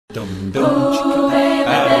Dum dum chicka,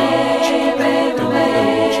 baby, dum dum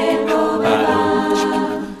chicka,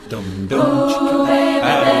 dum dum chicka,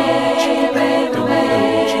 baby, dum dum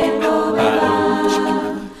chicka,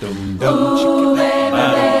 dum dum chicka,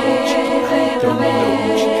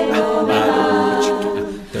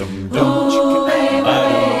 dum dum chicka.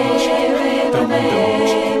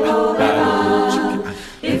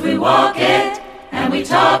 If we walk it and we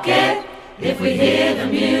talk it, if we hear the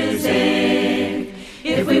music.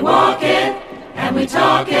 If we walk it and we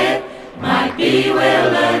talk it, might be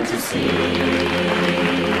we'll learn to sing.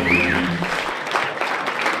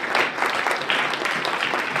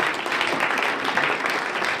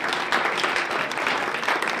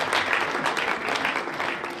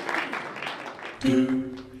 Do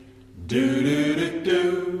do do do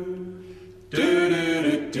do do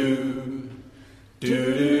do do do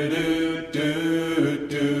do do do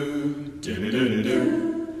do do do do.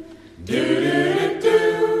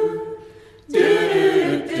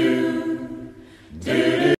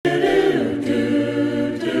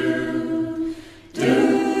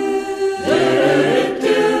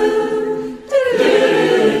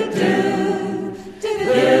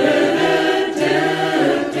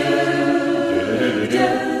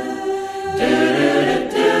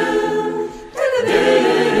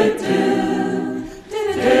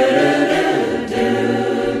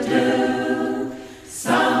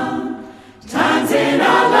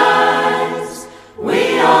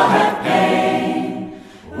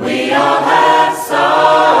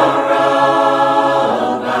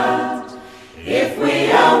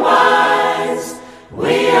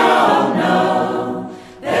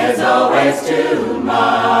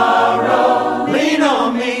 Tomorrow, lean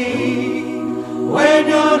on me when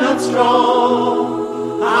you're not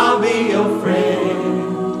strong. I'll be your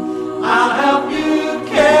friend. I'll help you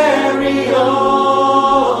carry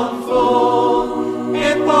on. For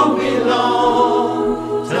it won't be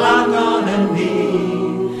long till I'm gonna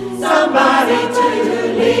need somebody to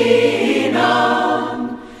lean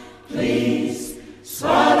on. Please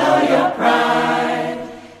swallow your pride.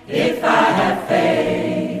 If I have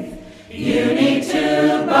faith, you need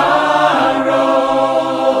to borrow,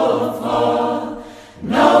 for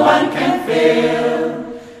no one can fill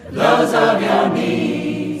those of your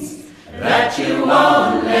needs that you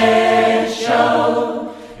won't let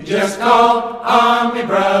show. Just call on me,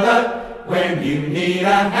 brother, when you need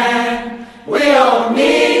a hand. We all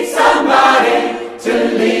need somebody to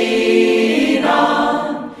lean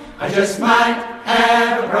on. I just might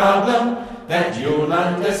have a problem that you'll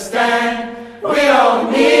understand. We all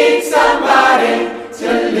need somebody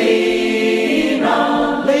to lean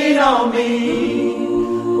on. Lean on me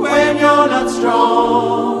when you're not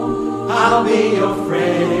strong. I'll be your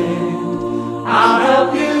friend. I'll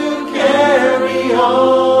help you carry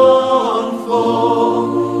on.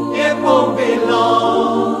 For it won't be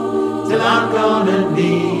long till I'm gonna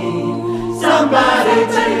need somebody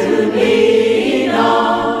to lean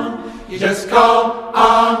on. You just call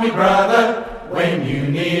on me, brother, when you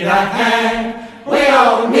need a hand. We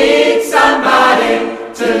all need somebody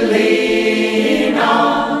to lean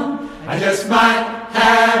on. I just might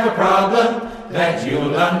have a problem that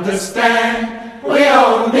you'll understand.